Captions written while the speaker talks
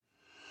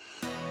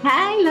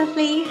Hey,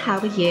 lovely. How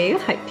are you?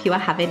 Hope you are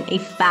having a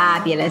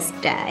fabulous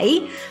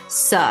day.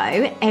 So,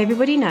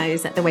 everybody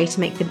knows that the way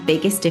to make the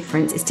biggest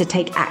difference is to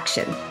take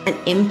action and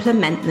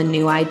implement the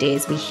new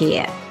ideas we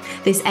hear.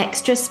 This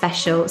extra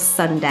special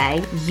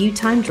Sunday You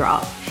Time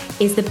drop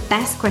is the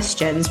best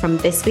questions from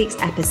this week's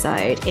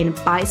episode in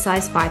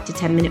bite-sized 5 to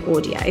 10 minute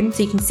audio.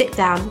 So you can sit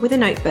down with a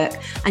notebook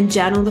and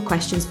journal the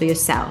questions for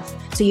yourself.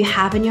 So you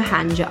have in your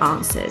hand your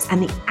answers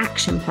and the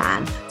action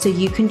plan so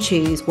you can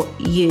choose what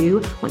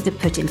you want to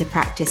put into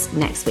practice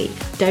next week.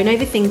 Don't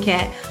overthink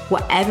it.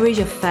 Whatever is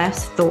your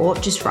first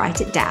thought, just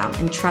write it down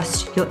and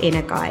trust your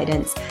inner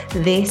guidance.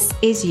 This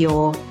is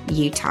your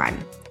you time.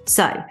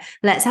 So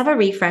let's have a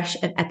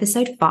refresh of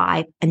episode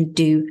 5 and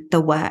do the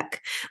work,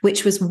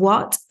 which was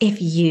what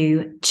if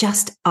you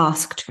just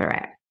asked for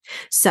it?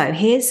 So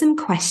here's some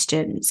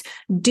questions.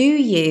 Do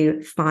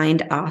you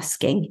find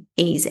asking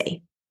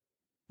easy?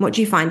 What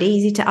do you find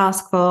easy to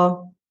ask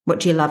for? What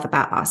do you love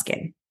about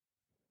asking?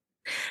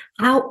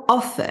 How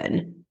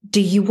often do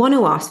you want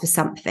to ask for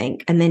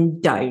something and then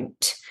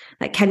don't?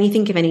 Like, can you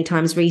think of any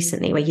times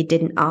recently where you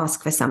didn't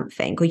ask for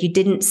something or you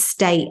didn't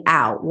state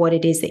out what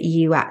it is that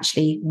you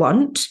actually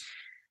want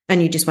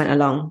and you just went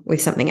along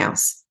with something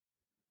else?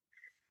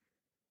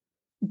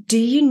 Do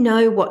you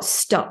know what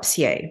stops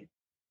you?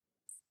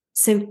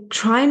 So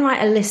try and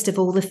write a list of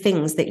all the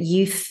things that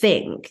you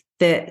think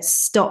that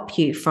stop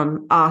you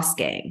from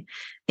asking.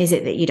 Is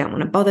it that you don't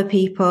want to bother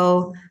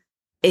people?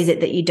 Is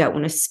it that you don't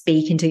want to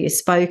speak until you're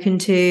spoken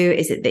to?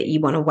 Is it that you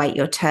want to wait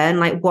your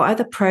turn? Like, what are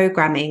the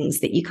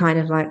programmings that you kind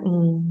of like,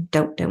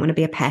 don't want to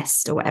be a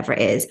pest or whatever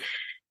it is?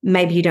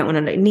 Maybe you don't want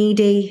to look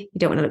needy. You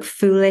don't want to look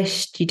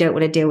foolish. You don't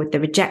want to deal with the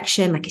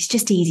rejection. Like, it's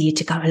just easier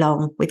to go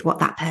along with what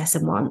that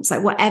person wants.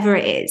 Like, whatever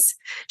it is,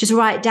 just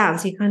write it down.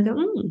 So you kind of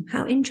go,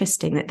 how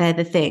interesting that they're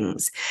the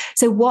things.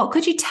 So what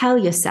could you tell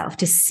yourself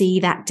to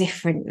see that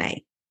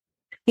differently?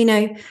 You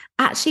know,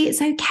 actually,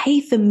 it's okay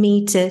for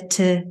me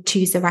to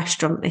choose the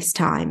restaurant this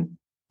time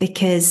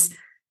because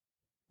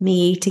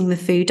me eating the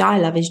food I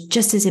love is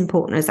just as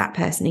important as that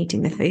person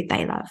eating the food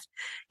they love.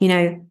 You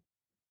know,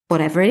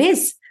 whatever it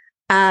is.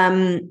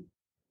 Yeah.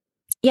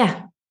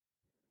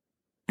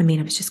 I mean,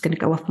 I was just going to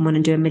go off on one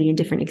and do a million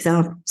different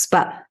examples,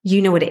 but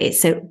you know what it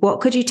is. So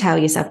what could you tell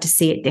yourself to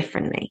see it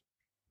differently?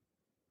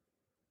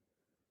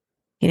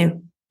 You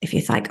know, if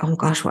you're like, oh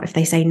gosh, what if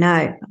they say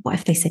no? What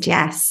if they said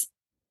yes?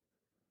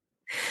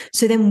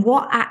 So then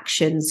what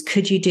actions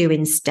could you do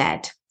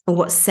instead? Or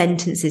what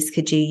sentences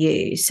could you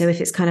use? So if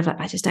it's kind of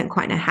like, I just don't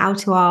quite know how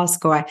to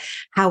ask, or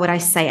how would I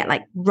say it?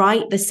 Like,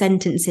 write the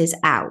sentences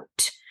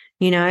out,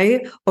 you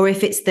know? Or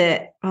if it's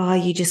that,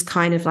 you just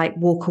kind of like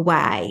walk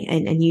away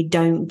and you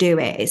don't do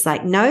it. It's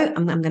like, no,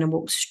 I'm going to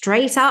walk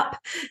straight up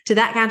to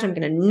that counter. I'm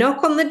going to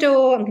knock on the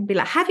door. I'm going to be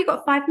like, have you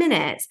got 5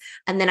 minutes?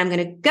 And then I'm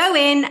going to go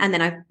in and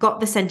then I've got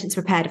the sentence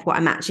prepared of what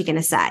I'm actually going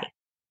to say.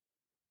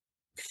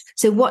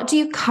 So what do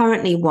you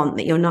currently want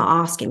that you're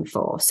not asking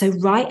for? So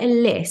write a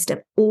list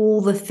of all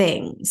the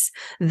things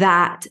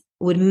that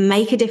would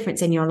make a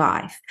difference in your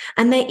life.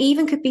 And they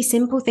even could be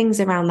simple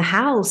things around the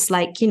house.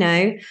 Like, you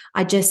know,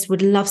 I just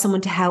would love someone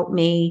to help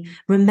me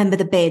remember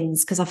the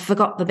bins because I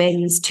forgot the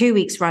bins 2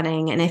 weeks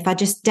running. And if I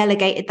just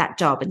delegated that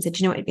job and said,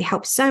 you know what, it'd be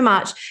helped so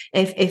much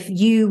if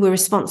you were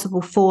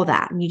responsible for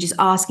that and you're just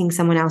asking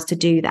someone else to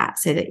do that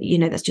so that, you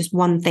know, that's just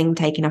one thing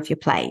taken off your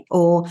plate.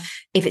 Or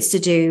if it's to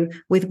do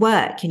with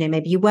work, you know,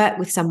 maybe you work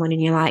with someone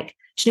and you're like,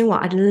 do you know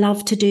what? I'd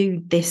love to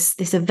do this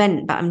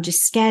event, but I'm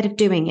just scared of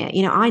doing it.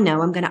 You know, I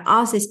know I'm going to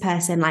ask this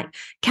person, like,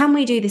 can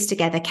we do this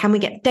together? Can we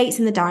get dates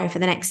in the diary for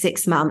the next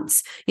 6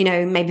 months? You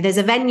know, maybe there's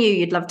a venue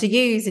you'd love to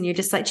use and you're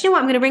just like, do you know what?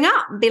 I'm going to ring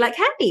up and be like,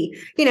 hey,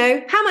 you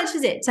know, how much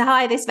is it to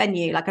hire this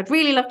venue? Like, I'd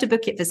really love to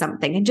book it for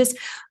something, and just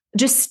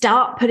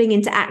start putting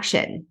into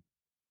action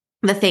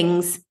the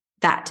things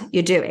that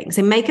you're doing.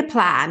 So make a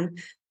plan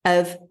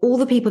of all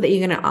the people that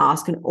you're going to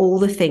ask and all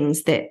the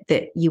things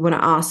that you want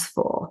to ask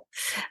for.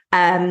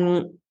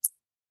 So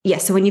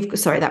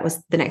that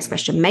was the next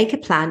question. Make a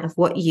plan of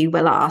what you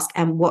will ask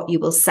and what you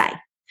will say.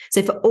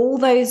 So for all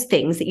those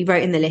things that you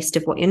wrote in the list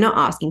of what you're not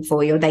asking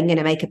for, you're then going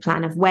to make a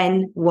plan of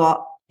when,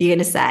 what you're going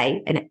to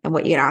say and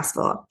what you're going to ask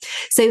for.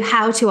 So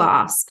how to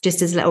ask,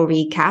 just as a little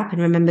recap,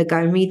 and remember, go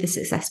and read The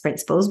Success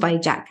Principles by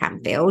Jack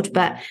Canfield.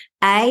 But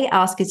A,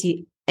 ask if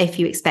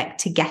you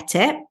expect to get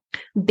it.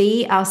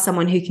 B, ask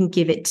someone who can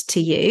give it to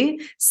you.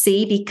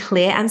 C, be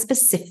clear and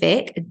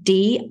specific.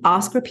 D,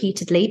 ask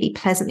repeatedly, be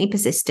pleasantly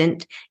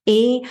persistent.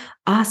 E,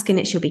 ask and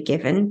it shall be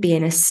given, be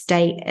in a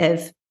state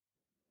of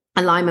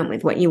alignment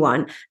with what you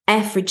want.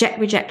 F, reject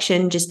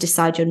rejection, just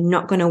decide you're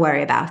not going to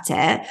worry about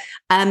it.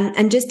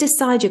 And just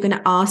decide you're going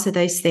to ask for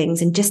those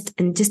things and just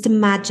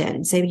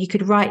imagine. So you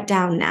could write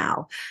down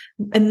now,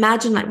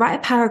 imagine, like, write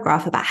a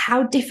paragraph about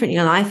how different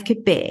your life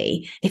could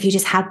be if you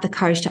just had the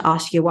courage to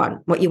ask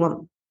what you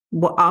want.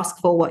 Ask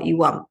for what you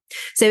want.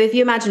 So if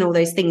you imagine all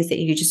those things that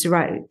you just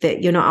wrote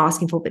that you're not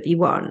asking for but you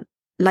want,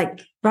 like,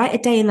 write a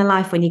day in the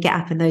life when you get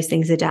up and those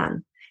things are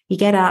done. You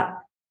get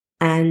up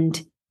and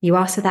You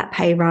ask for that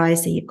pay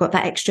rise, so you've got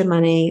that extra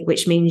money,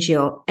 which means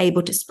you're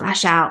able to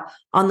splash out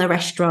on the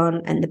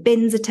restaurant and the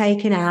bins are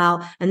taken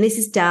out and this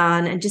is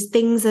done. And just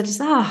things are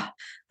just, I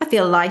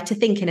feel lighter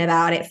thinking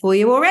about it for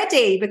you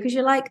already, because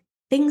you're like,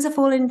 things are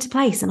falling into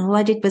place and all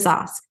I did was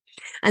ask.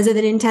 And so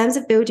then in terms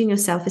of building your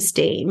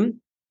self-esteem,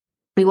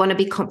 we want to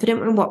be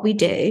confident in what we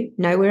do,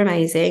 know we're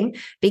amazing,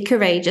 be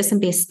courageous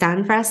and be a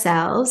stand for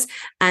ourselves,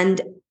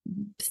 and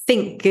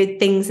think good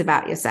things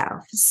about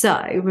yourself.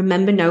 So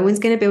remember, no one's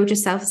going to build your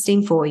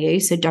self-esteem for you.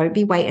 So don't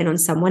be waiting on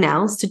someone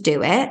else to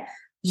do it.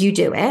 You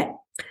do it.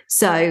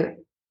 So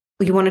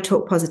you want to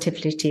talk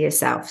positively to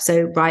yourself.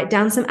 So write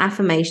down some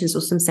affirmations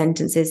or some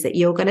sentences that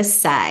you're going to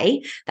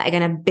say that are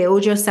going to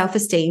build your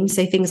self-esteem.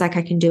 So things like,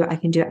 I can do it, I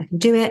can do it, I can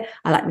do it.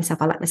 I like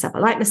myself, I like myself, I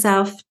like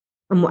myself.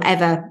 And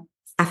whatever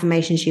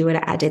affirmations you want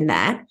to add in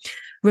there.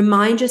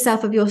 Remind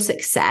yourself of your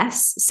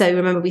success. So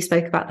remember, we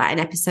spoke about that in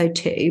episode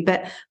 2,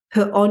 but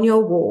put on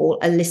your wall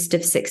a list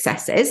of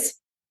successes.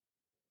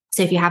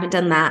 So if you haven't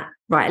done that,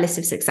 write a list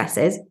of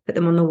successes, put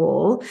them on the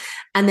wall.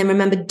 And then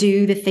remember,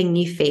 do the thing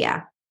you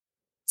fear.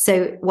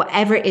 So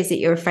whatever it is that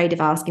you're afraid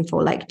of asking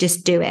for, like,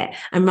 just do it,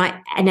 and write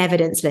an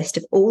evidence list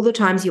of all the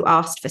times you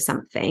asked for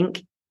something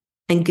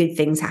and good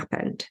things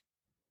happened.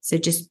 So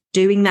just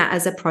doing that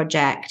as a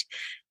project.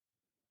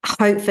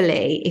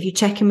 Hopefully, if you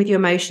check in with your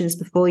emotions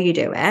before you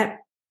do it,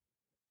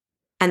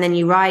 and then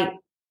you write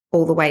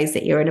all the ways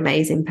that you're an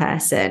amazing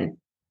person,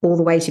 all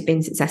the ways you've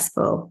been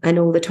successful, and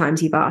all the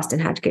times you've asked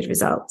and had good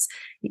results,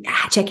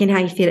 check in how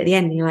you feel at the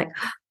end, and you're like,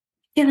 I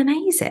feel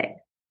amazing.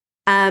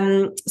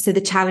 So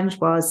the challenge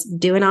was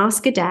do an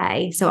ask a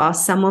day. So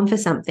ask someone for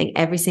something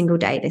every single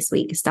day this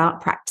week.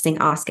 Start practicing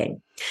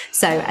asking.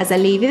 So as I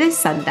leave you this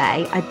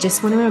Sunday, I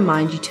just want to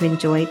remind you to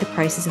enjoy the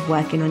process of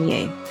working on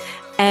you.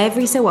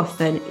 Every so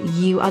often,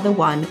 you are the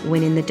one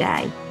winning the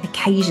day.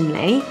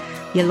 Occasionally,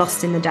 you're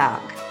lost in the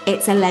dark.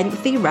 It's a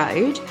lengthy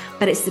road,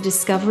 but it's the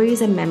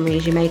discoveries and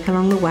memories you make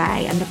along the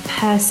way and the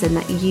person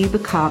that you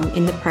become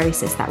in the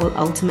process that will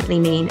ultimately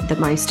mean the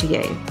most to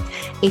you.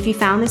 If you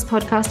found this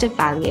podcast of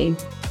value,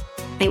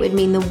 it would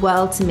mean the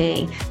world to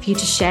me for you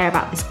to share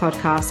about this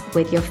podcast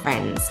with your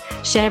friends.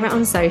 Share it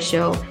on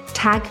social,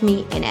 tag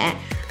me in it.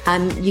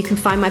 You can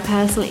find my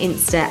personal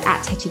Insta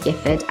at Hetty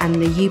Gifford and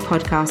the You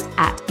podcast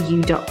at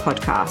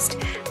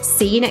you.podcast.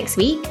 See you next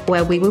week,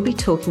 where we will be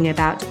talking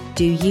about,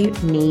 do you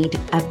need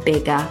a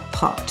bigger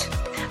pot?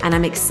 And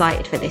I'm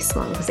excited for this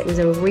one because it was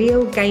a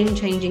real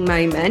game-changing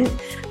moment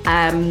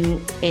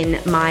in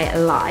my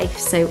life.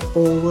 So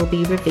all will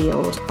be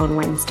revealed on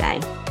Wednesday.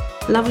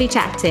 Lovely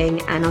chatting,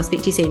 and I'll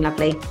speak to you soon,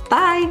 lovely.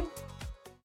 Bye.